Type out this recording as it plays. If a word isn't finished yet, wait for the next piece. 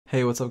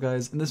Hey, what's up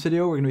guys? In this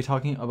video, we're going to be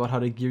talking about how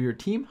to gear your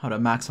team, how to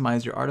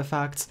maximize your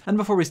artifacts. And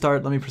before we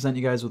start, let me present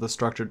you guys with a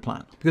structured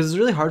plan. Because it's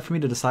really hard for me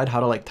to decide how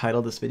to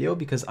title this video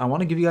because I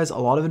want to give you guys a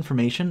lot of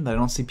information that I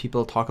don't see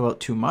people talk about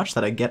too much,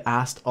 that I get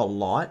asked a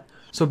lot.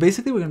 So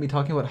basically, we're going to be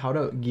talking about how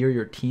to gear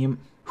your team,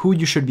 who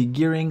you should be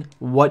gearing,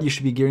 what you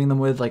should be gearing them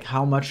with, like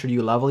how much should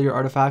you level your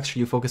artifacts, should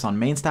you focus on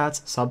main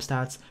stats,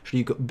 substats, should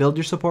you build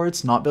your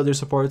supports, not build your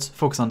supports,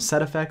 focus on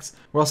set effects.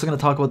 We're also going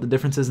to talk about the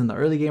differences in the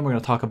early game. We're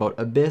going to talk about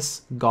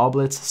Abyss,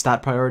 Goblets,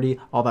 stat priority,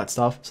 all that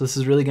stuff. So this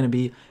is really going to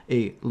be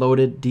a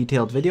loaded,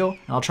 detailed video, and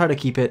I'll try to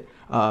keep it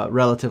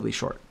relatively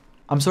short.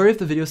 I'm sorry if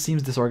the video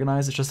seems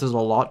disorganized, it's just there's a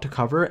lot to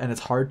cover and it's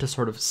hard to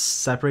sort of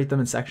separate them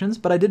in sections,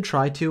 but I did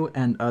try to,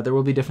 and there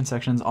will be different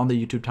sections on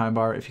the YouTube time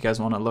bar if you guys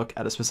want to look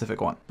at a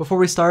specific one. Before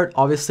we start,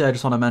 obviously I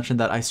just want to mention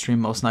that I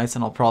stream most nights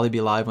and I'll probably be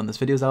live when this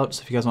video's out,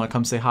 so if you guys want to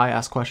come say hi,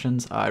 ask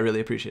questions, I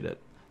really appreciate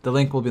it. The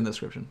link will be in the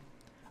description.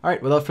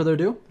 Alright, without further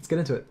ado, let's get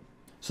into it.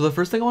 So the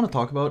first thing I want to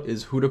talk about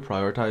is who to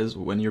prioritize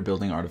when you're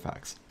building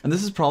artifacts. And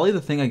this is probably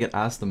the thing I get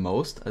asked the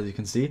most, as you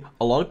can see.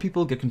 A lot of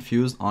people get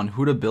confused on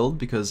who to build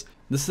because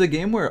this is a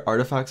game where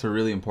artifacts are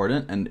really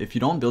important, and if you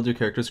don't build your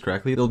characters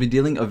correctly, they'll be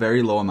dealing a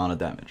very low amount of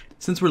damage.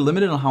 Since we're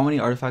limited on how many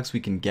artifacts we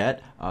can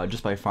get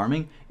just by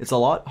farming, it's a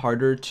lot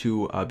harder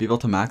to be able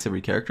to max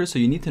every character, so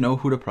you need to know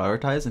who to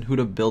prioritize and who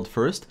to build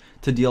first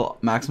to deal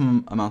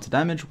maximum amounts of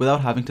damage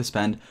without having to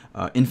spend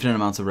infinite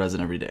amounts of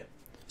resin every day.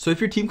 So if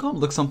your team comp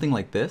looks something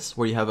like this,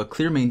 where you have a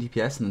clear main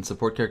DPS and then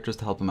support characters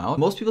to help them out,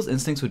 most people's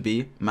instincts would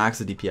be max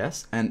the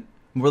DPS, and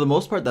for the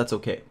most part that's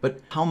okay. But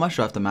how much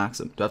do I have to max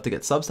them? Do I have to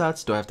get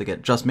substats? Do I have to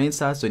get just main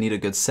stats? Do I need a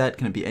good set?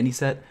 Can it be any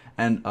set?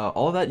 And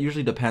all of that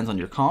usually depends on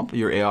your comp,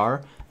 your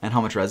AR, and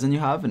how much resin you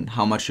have, and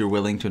how much you're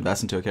willing to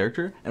invest into a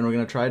character. And we're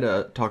going to try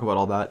to talk about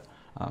all that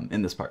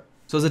in this part.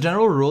 So as a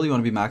general rule, you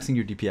want to be maxing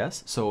your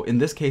DPS. So in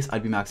this case,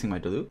 I'd be maxing my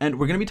dilute. And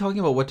we're going to be talking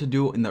about what to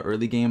do in the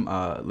early game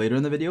later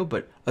in the video.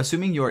 But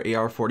assuming you're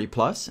AR 40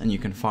 plus and you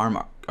can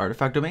farm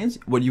artifact domains,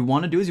 what you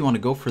want to do is you want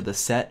to go for the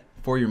set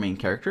for your main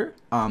character.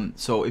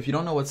 So if you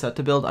don't know what set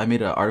to build, I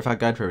made an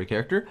artifact guide for every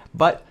character.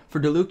 But for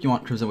Diluc, you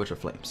want Crimson Witch of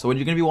Flames. So what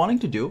you're going to be wanting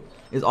to do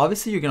is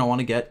obviously you're going to want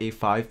to get a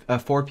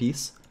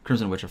 4-piece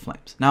Crimson Witch of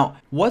Flames. Now,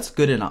 what's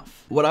good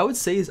enough? What I would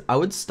say is I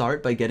would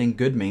start by getting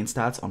good main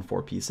stats on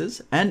 4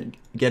 pieces and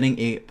getting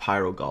a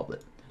Pyro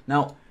Goblet.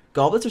 Now,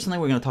 goblets are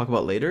something we're going to talk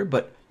about later,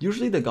 but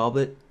usually the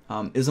goblet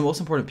is the most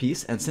important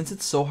piece, and since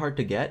it's so hard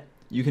to get,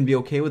 you can be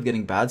okay with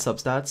getting bad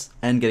substats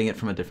and getting it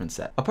from a different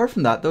set. Apart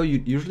from that though,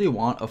 you usually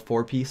want a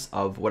 4-piece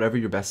of whatever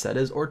your best set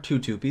is, or 2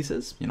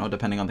 2-pieces, you know,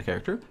 depending on the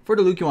character. For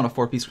Diluc, you want a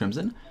 4-piece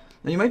Crimson.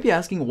 Now you might be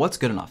asking, what's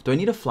good enough? Do I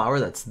need a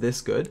flower that's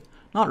this good?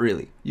 Not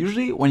really.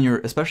 Usually when you're,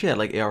 especially at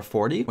like AR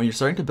 40, when you're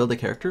starting to build a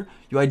character,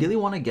 you ideally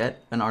want to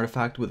get an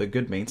artifact with a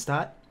good main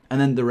stat, and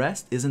then the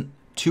rest isn't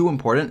too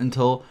important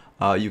until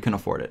you can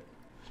afford it.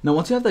 Now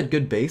once you have that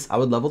good base, I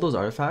would level those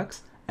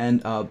artifacts,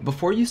 and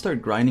before you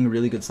start grinding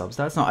really good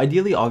substats, now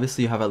ideally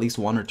obviously you have at least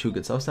 1 or 2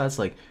 good substats,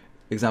 like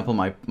example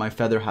my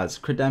feather has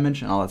crit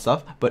damage and all that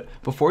stuff, but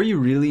before you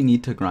really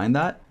need to grind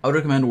that, I would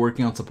recommend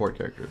working on support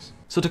characters.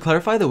 So to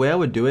clarify, the way I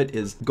would do it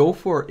is go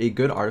for a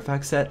good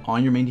artifact set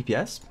on your main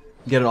DPS,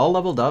 get it all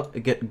leveled up,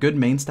 get good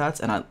main stats,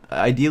 and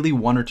ideally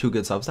 1 or 2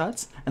 good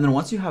substats. And then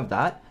once you have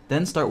that,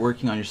 then start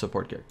working on your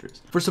support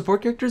characters. For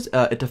support characters,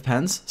 it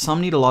depends. Some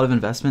need a lot of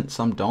investment,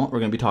 some don't. We're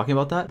going to be talking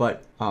about that.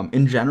 But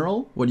in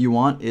general, what you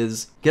want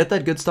is get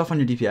that good stuff on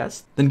your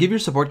DPS, then give your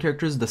support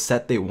characters the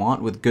set they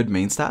want with good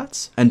main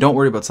stats, and don't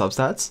worry about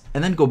substats,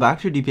 and then go back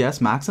to your DPS,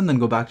 max them, then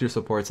go back to your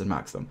supports and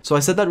max them. So I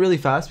said that really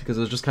fast because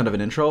it was just kind of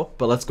an intro,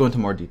 but let's go into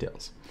more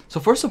details. So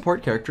for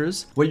support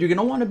characters, what you're going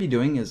to want to be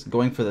doing is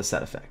going for the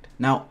set effect.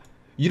 Now,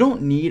 you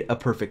don't need a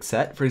perfect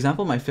set. For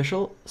example, my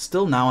official,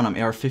 still now when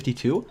I'm AR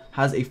 52,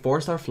 has a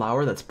 4-star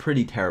flower that's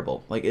pretty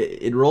terrible. Like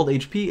it rolled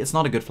HP, it's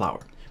not a good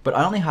flower. But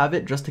I only have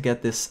it just to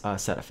get this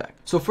set effect.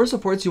 So for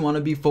supports, you want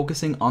to be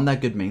focusing on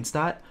that good main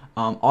stat.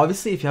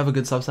 Obviously, if you have a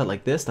good subset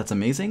like this, that's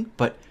amazing.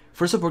 But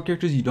for support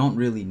characters, you don't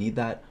really need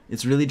that.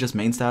 It's really just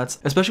main stats,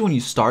 especially when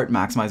you start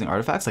maximizing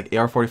artifacts like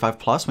AR 45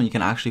 plus, when you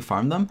can actually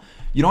farm them.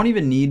 You don't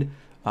even need,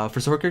 for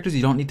support characters,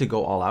 you don't need to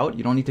go all out.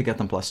 You don't need to get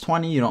them plus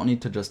 20. You don't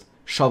need to just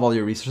shove all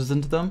your resources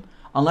into them,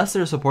 unless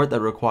they're a support that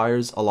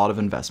requires a lot of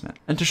investment.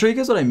 And to show you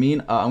guys what I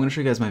mean, I'm going to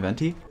show you guys my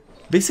Venti.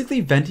 Basically,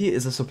 Venti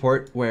is a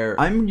support where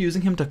I'm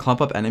using him to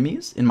clump up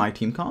enemies in my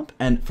team comp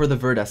and for the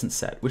Viridescent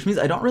set, which means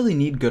I don't really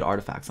need good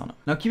artifacts on him.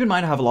 Now keep in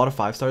mind I have a lot of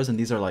 5-stars and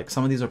these are like,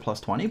 some of these are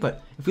plus 20,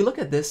 but if we look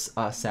at this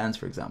Sands,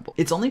 for example,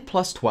 it's only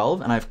plus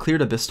 12 and I've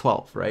cleared Abyss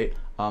 12, right?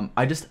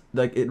 I just,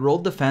 like, it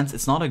rolled defense.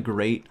 It's not a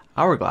great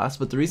hourglass,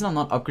 but the reason I'm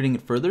not upgrading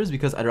it further is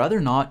because I'd rather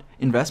not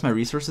invest my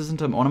resources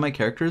into one of my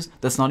characters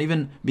that's not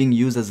even being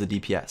used as a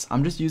DPS.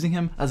 I'm just using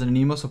him as an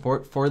Anemo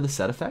support for the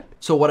set effect.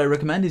 So what I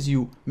recommend is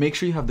you make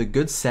sure you have the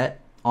good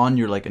set on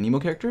your like Anemo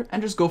character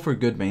and just go for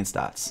good main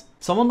stats.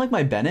 Someone like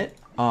my Bennett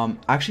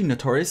actually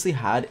notoriously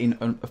had a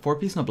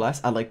 4-piece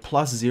Noblesse at like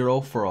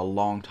 +0 for a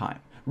long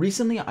time.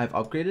 Recently, I've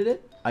upgraded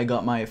it, I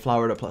got my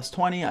flower to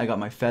 +20, I got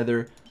my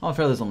feather, oh,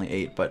 feather's only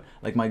 8, but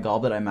like my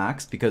goblet I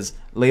maxed because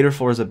later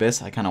Floor's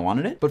Abyss I kind of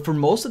wanted it. But for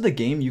most of the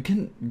game, you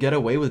can get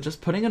away with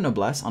just putting a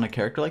noblesse on a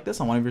character like this,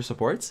 on one of your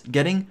supports,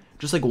 getting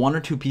just like 1 or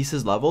 2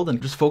 pieces leveled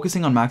and just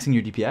focusing on maxing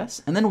your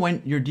DPS. And then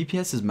when your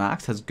DPS is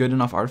maxed, has good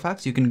enough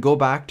artifacts, you can go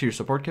back to your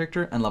support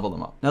character and level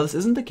them up. Now this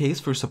isn't the case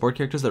for support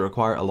characters that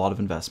require a lot of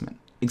investment.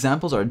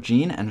 Examples are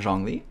Jean and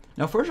Zhongli.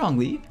 Now for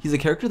Zhongli, he's a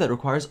character that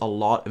requires a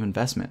lot of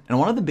investment. And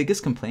one of the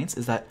biggest complaints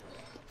is that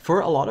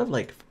for a lot of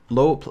like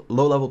low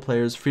level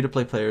players, free to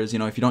play players, you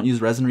know, if you don't use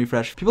Resin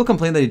Refresh, people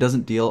complain that he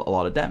doesn't deal a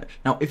lot of damage.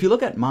 Now, if you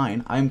look at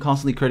mine, I'm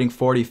constantly creating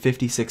 40,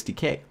 50,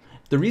 60k.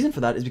 The reason for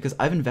that is because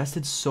I've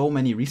invested so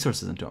many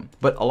resources into him,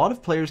 but a lot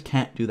of players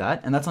can't do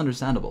that, and that's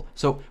understandable.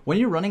 So when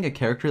you're running a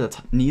character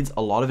that needs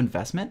a lot of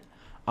investment,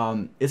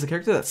 it's a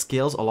character that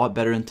scales a lot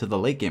better into the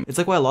late game. It's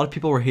like why a lot of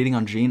people were hating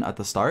on Jean at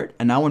the start,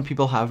 and now when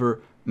people have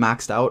her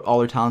maxed out,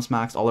 all her talents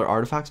maxed, all her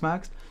artifacts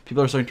maxed,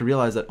 people are starting to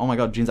realize that, oh my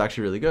god, Jean's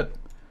actually really good.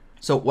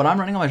 So what I'm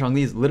running on my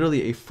Zhongli is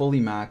literally a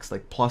fully maxed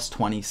like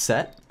 +20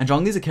 set. And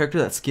Zhongli is a character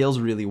that scales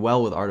really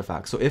well with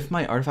artifacts. So if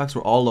my artifacts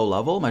were all low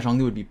level, my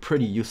Zhongli would be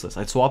pretty useless.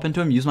 I'd swap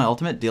into him, use my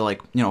ultimate, deal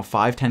like, you know,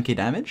 5, 10k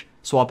damage,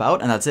 swap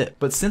out, and that's it.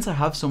 But since I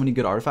have so many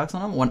good artifacts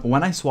on him,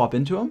 when I swap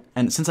into him,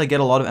 and since I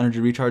get a lot of energy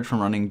recharge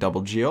from running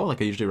double Geo,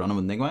 like I usually run him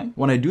with Ningguang,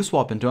 when I do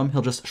swap into him,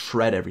 he'll just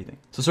shred everything.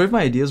 So sorry if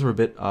my ideas were a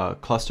bit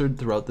clustered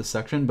throughout this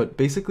section, but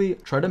basically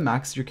try to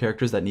max your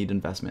characters that need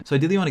investment. So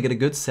ideally you want to get a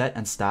good set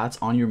and stats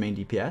on your main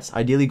DPS.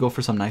 Ideally go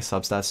for some nice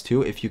substats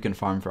too if you can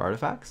farm for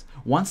artifacts.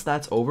 Once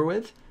that's over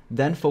with,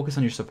 then focus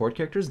on your support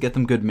characters, get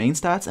them good main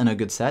stats and a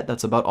good set.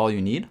 That's about all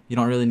you need. You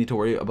don't really need to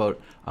worry about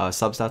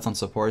substats on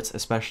supports,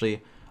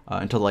 especially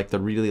until like the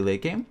really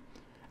late game.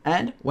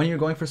 And when you're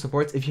going for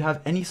supports, if you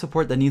have any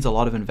support that needs a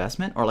lot of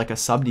investment or like a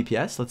sub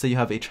DPS, let's say you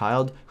have a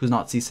child who's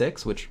not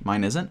C6, which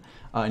mine isn't,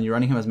 and you're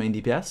running him as main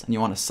DPS and you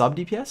want a sub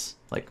DPS,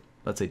 like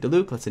let's say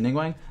Diluc, let's say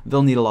Ningguang,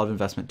 they'll need a lot of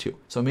investment too.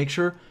 So make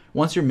sure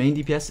once your main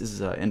DPS is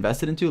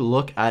invested into,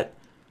 look at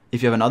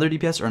if you have another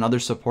DPS or another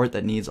support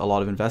that needs a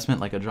lot of investment,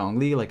 like a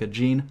Zhongli, like a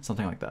Jean,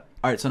 something like that.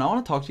 All right, so now I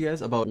want to talk to you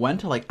guys about when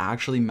to like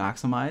actually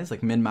maximize,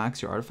 like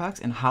min-max your artifacts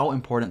and how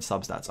important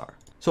substats are.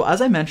 So as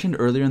I mentioned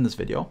earlier in this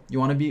video, you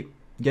want to be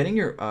getting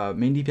your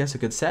main DPS a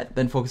good set,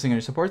 then focusing on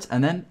your supports,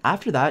 and then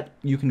after that,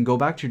 you can go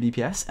back to your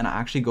DPS and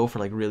actually go for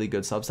like really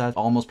good substats,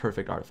 almost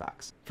perfect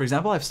artifacts. For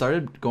example, I've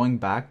started going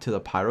back to the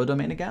Pyro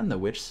domain again, the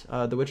Witch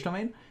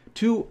domain,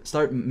 to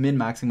start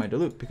min-maxing my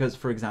Diluc, because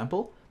for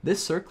example,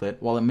 this circlet,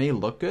 while it may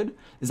look good,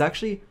 is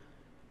actually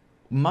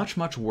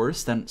much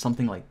worse than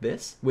something like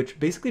this, which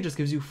basically just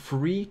gives you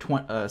free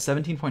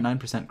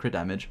 17.9% crit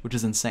damage, which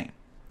is insane.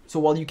 So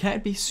while you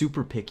can't be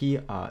super picky,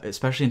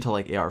 especially until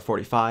like AR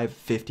 45,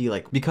 50,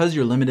 like because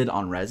you're limited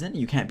on resin,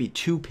 you can't be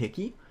too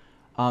picky.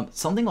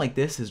 Something like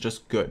this is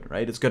just good,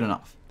 right? It's good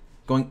enough.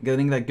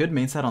 Getting that good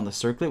main stat on the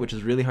circlet, which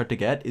is really hard to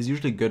get, is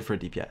usually good for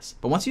DPS.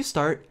 But once you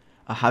start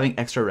having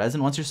extra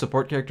resin, once your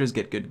support characters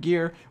get good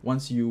gear,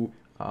 once you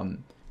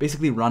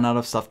basically run out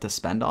of stuff to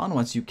spend on,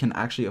 once you can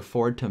actually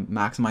afford to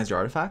maximize your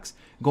artifacts,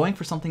 going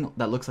for something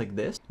that looks like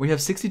this, where you have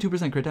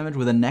 62% crit damage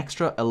with an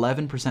extra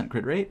 11%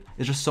 crit rate,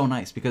 is just so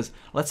nice. Because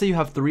let's say you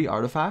have 3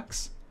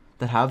 artifacts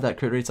that have that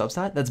crit rate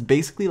substat, that's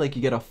basically like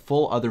you get a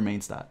full other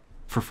main stat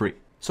for free.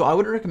 So I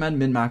would recommend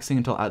min-maxing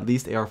until at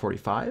least AR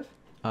 45.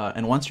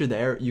 And once you're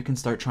there, you can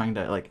start trying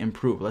to like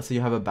improve. Let's say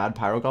you have a bad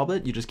Pyro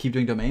Goblet, you just keep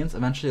doing domains,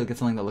 eventually you'll get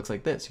something that looks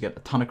like this. You get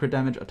a ton of crit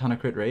damage, a ton of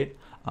crit rate,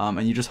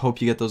 and you just hope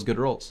you get those good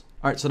rolls.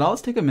 Alright, so now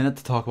let's take a minute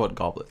to talk about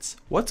goblets.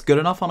 What's good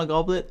enough on a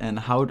goblet and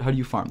how do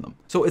you farm them?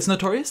 So it's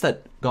notorious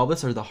that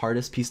goblets are the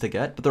hardest piece to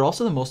get, but they're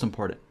also the most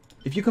important.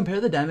 If you compare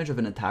the damage of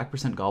an attack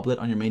 % goblet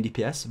on your main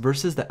DPS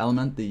versus the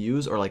element they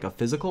use or like a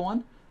physical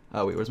one,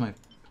 or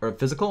a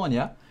physical one,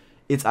 yeah,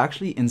 it's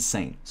actually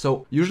insane.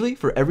 So usually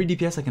for every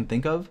DPS I can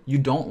think of, you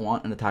don't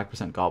want an attack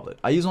 % goblet.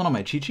 I use one on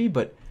my Chi-Chi,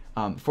 but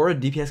for a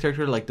DPS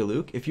character like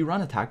Diluc, if you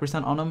run attack %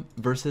 on him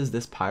versus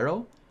this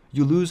Pyro,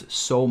 you lose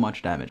so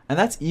much damage. And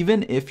that's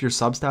even if your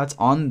substats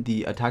on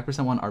the attack %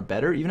 one are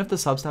better. Even if the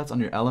substats on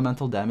your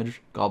elemental damage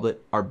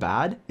goblet are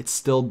bad, it's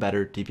still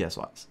better DPS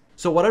wise.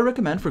 So what I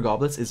recommend for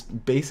goblets is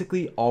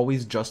basically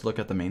always just look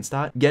at the main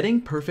stat.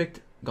 Getting perfect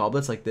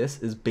goblets like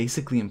this is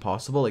basically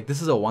impossible. Like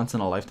this is a once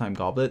in a lifetime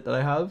goblet that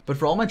I have. But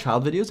for all my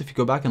child videos, if you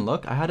go back and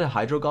look, I had a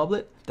Hydro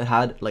goblet that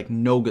had like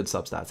no good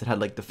substats. It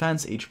had like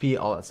defense, HP,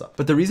 all that stuff.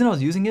 But the reason I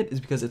was using it is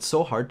because it's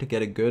so hard to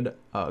get a good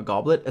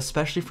goblet,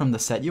 especially from the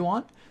set you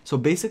want. So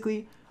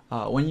basically,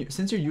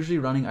 since you're usually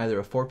running either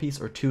a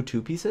 4-piece or 2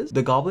 2-pieces,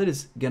 the goblet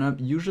is gonna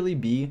usually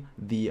be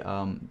the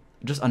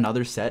just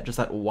another set, just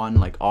that one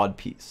like odd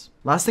piece.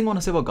 Last thing I want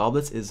to say about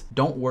goblets is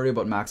don't worry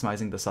about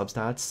maximizing the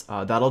substats.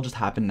 That'll just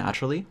happen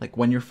naturally. Like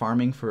when you're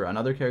farming for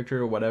another character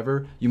or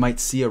whatever, you might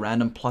see a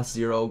random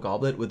 +0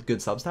 goblet with good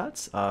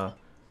substats.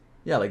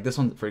 Yeah, like this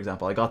one, for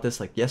example, I got this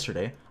like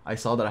yesterday. I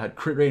saw that I had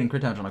crit rate and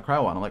crit damage on a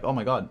cryo one. I'm like, oh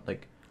my god,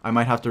 like I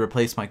might have to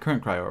replace my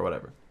current cryo or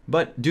whatever.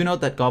 But do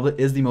note that Goblet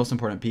is the most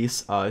important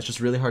piece. It's just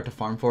really hard to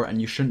farm for,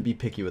 and you shouldn't be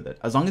picky with it.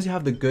 As long as you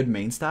have the good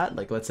main stat,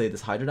 like let's say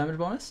this Hydra damage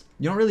bonus,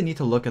 you don't really need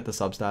to look at the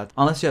substats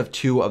unless you have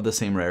 2 of the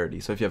same rarity.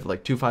 So if you have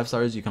like 2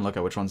 5-stars, you can look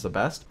at which one's the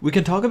best. We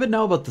can talk a bit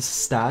now about the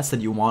stats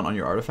that you want on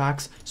your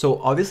artifacts.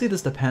 So obviously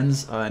this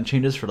depends and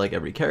changes for like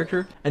every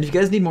character. And if you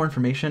guys need more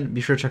information, be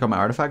sure to check out my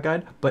artifact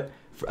guide. But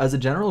as a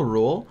general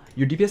rule,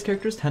 your DPS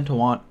characters tend to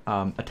want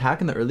attack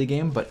in the early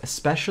game, but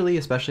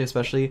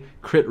especially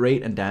crit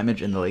rate and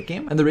damage in the late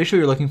game. And the ratio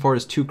you're looking for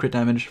is 2 crit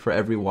damage for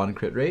every 1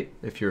 crit rate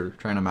if you're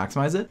trying to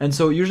maximize it. And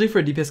so usually for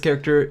a DPS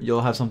character,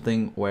 you'll have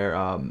something where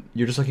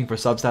you're just looking for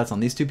substats on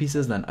these 2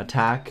 pieces, then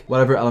attack,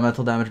 whatever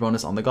elemental damage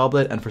bonus on the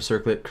Goblet, and for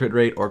circlet, crit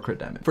rate or crit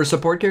damage. For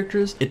support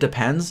characters, it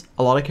depends.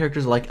 A lot of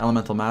characters like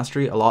elemental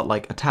mastery, a lot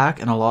like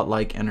attack, and a lot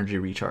like energy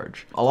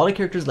recharge. A lot of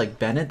characters like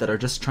Bennett that are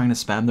just trying to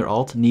spam their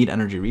ult need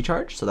energy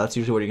recharge, so that's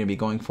usually what you're going to be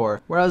going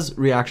for, whereas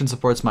reaction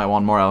supports might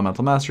want more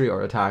elemental mastery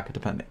or attack,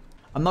 depending.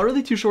 I'm not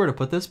really too sure where to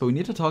put this, but we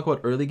need to talk about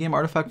early game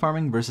artifact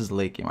farming versus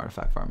late game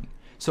artifact farming.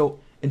 So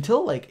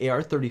until like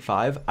AR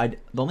 35,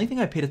 the only thing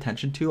I paid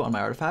attention to on my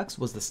artifacts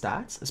was the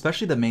stats,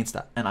 especially the main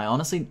stat. And I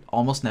honestly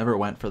almost never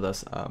went for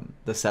this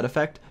the set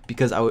effect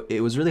because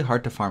it was really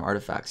hard to farm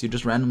artifacts. You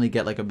just randomly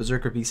get like a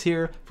berserker piece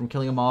here from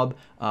killing a mob,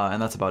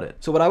 and that's about it.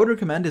 So what I would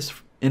recommend is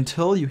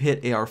until you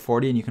hit AR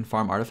 40 and you can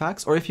farm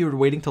artifacts, or if you were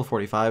waiting till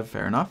 45,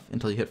 fair enough,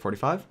 until you hit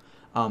 45.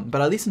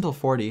 But at least until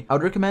 40, I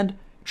would recommend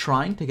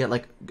trying to get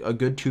like a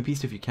good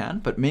 2-piece if you can,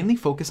 but mainly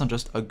focus on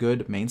just a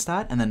good main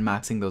stat and then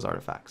maxing those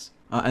artifacts.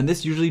 And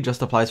this usually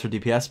just applies for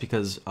DPS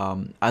because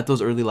at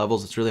those early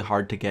levels, it's really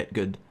hard to get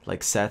good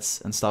like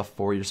sets and stuff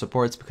for your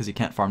supports because you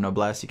can't farm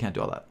noblesse, you can't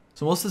do all that.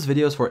 So most of this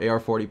video is for AR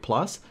 40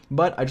 plus,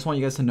 but I just want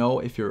you guys to know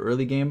if you're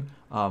early game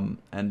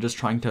and just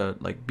trying to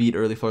like beat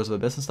early floors of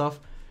Abyss and stuff,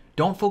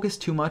 don't focus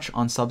too much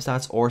on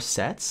substats or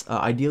sets.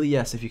 Ideally,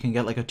 yes, if you can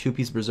get like a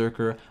 2-piece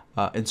berserker,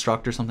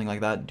 instructor, something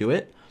like that, do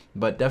it.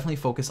 But definitely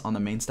focus on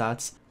the main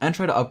stats and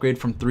try to upgrade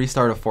from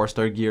 3-star to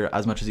 4-star gear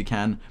as much as you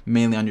can,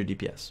 mainly on your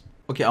DPS.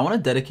 Okay, I want to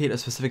dedicate a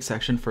specific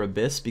section for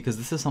Abyss because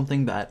this is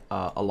something that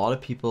a lot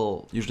of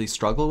people usually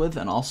struggle with,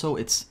 and also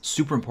it's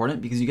super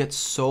important because you get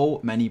so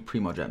many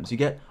primo gems. You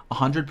get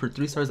 100 per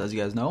 3 stars, as you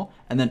guys know,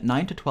 and then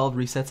 9 to 12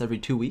 resets every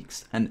 2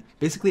 weeks, and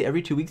basically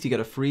every 2 weeks you get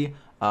a free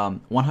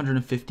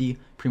 150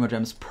 primo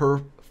gems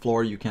per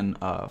floor you can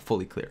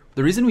fully clear.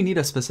 The reason we need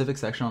a specific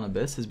section on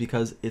Abyss is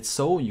because it's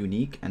so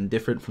unique and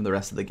different from the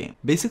rest of the game.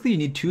 Basically, you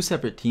need 2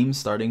 separate teams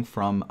starting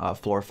from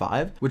floor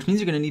 5, which means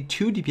you're going to need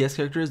 2 DPS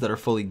characters that are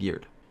fully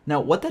geared. Now,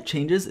 what that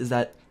changes is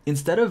that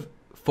instead of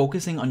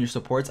focusing on your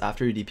supports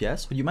after your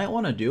DPS, what you might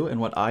want to do, and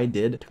what I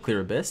did to clear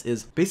Abyss,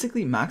 is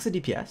basically max the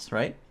DPS,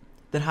 right?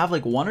 Then have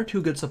like 1 or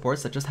 2 good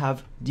supports that just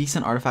have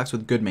decent artifacts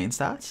with good main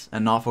stats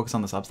and not focus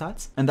on the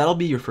substats. And that'll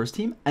be your first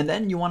team. And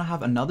then you want to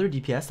have another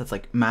DPS that's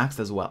like maxed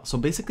as well. So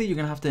basically you're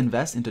going to have to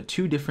invest into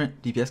 2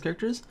 different DPS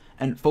characters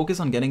and focus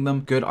on getting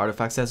them good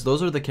artifact sets.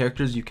 Those are the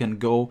characters you can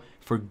go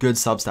for good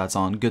substats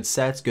on, good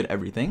sets, good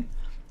everything.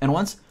 And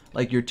once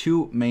like your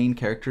 2 main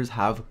characters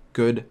have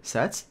good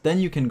sets, then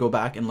you can go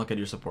back and look at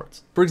your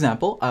supports. For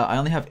example, I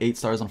only have 8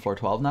 stars on floor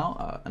 12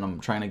 now, and I'm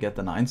trying to get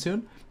the 9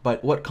 soon.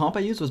 But what comp I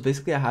used was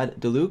basically I had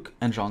Diluc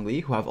and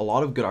Zhongli, who have a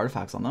lot of good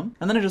artifacts on them.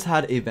 And then I just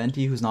had a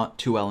Venti who's not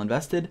too well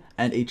invested,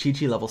 and a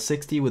Chi-Chi level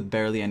 60 with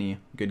barely any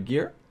good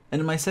gear. And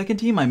in my second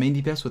team, my main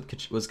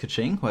DPS was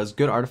Keqing, who has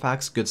good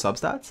artifacts, good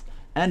substats,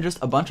 and just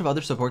a bunch of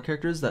other support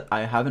characters that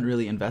I haven't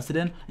really invested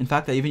in. In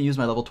fact, I even used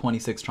my level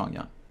 26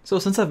 Chongyun. So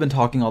since I've been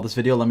talking all this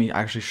video, let me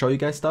actually show you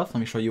guys stuff.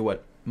 Let me show you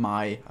what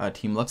my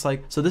team looks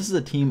like. So this is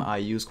a team I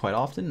use quite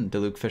often,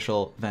 Diluc,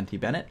 Fischl, Venti,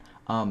 Bennett.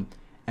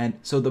 And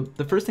so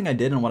the first thing I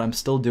did, and what I'm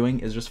still doing,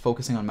 is just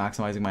focusing on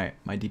maximizing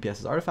my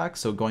DPS's artifacts.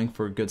 So going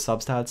for good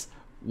substats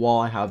while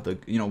I have the,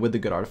 with the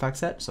good artifact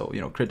set. So,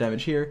 crit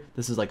damage here.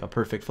 This is like a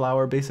perfect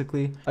flower,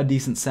 basically. A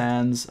decent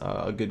Sands,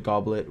 a good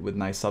Goblet with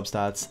nice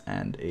substats,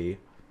 and a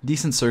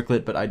decent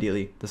circlet, but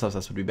ideally the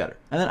substats would be better.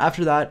 And then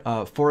after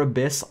that, for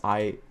Abyss,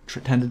 I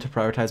tended to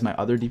prioritize my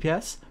other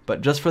DPS,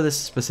 but just for this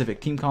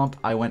specific team comp,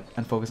 I went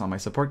and focused on my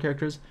support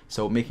characters.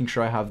 So making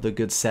sure I have the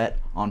good set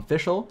on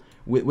Fischl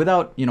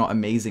without,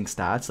 amazing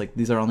stats. Like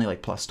these are only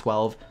like plus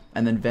 12,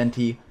 and then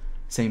Venti,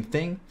 same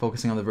thing,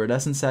 focusing on the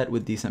Viridescent set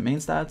with decent main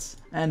stats,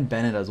 and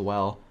Bennett as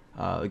well,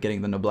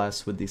 getting the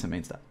Noblesse with decent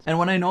main stats. And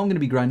when I know I'm going to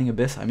be grinding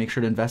Abyss, I make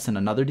sure to invest in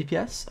another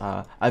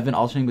DPS. I've been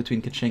alternating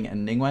between Keqing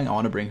and Ningguang. I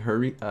want to bring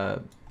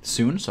her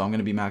soon, so I'm going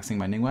to be maxing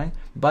my Ningguang.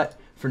 But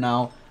for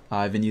now,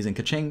 I've been using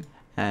Keqing,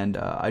 and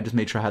I just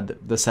made sure I had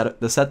the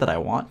set that I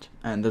want.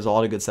 And there's a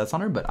lot of good sets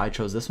on her, but I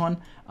chose this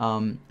one.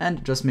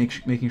 And just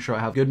making sure I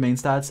have good main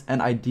stats and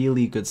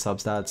ideally good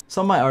substats.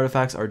 Some of my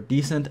artifacts are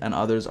decent and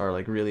others are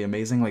like really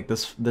amazing. Like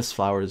this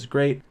flower is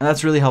great, and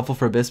that's really helpful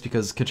for Abyss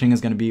because Keqing is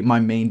going to be my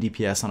main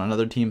DPS on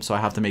another team, so I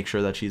have to make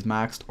sure that she's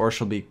maxed or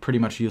she'll be pretty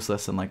much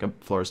useless in like a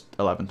floors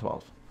 11,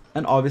 12.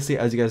 And obviously,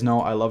 as you guys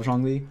know, I love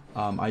Zhongli.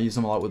 I use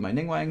him a lot with my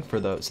Ningguang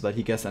so that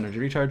he gets energy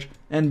recharge.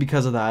 And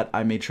because of that,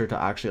 I made sure to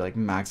actually like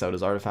max out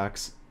his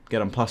artifacts,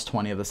 get him plus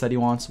 20 of the set he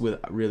wants with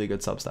really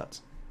good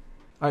substats.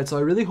 Alright, so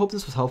I really hope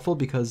this was helpful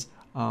because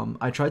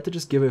I tried to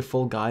just give a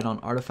full guide on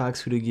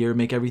artifacts, who to gear,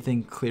 make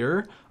everything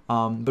clearer,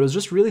 but it was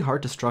just really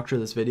hard to structure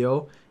this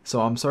video,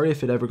 so I'm sorry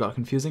if it ever got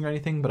confusing or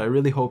anything, but I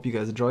really hope you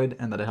guys enjoyed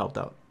and that it helped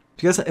out.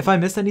 If I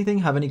missed anything,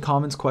 have any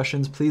comments,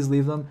 questions, please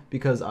leave them,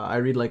 because I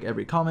read like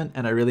every comment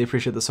and I really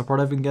appreciate the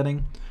support I've been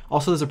getting.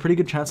 Also, there's a pretty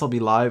good chance I'll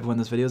be live when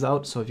this video is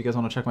out, so if you guys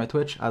want to check my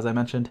Twitch, as I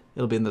mentioned,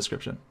 it'll be in the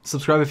description.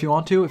 Subscribe if you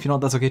want to. If you don't,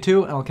 that's okay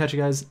too, and I'll catch you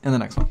guys in the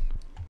next one.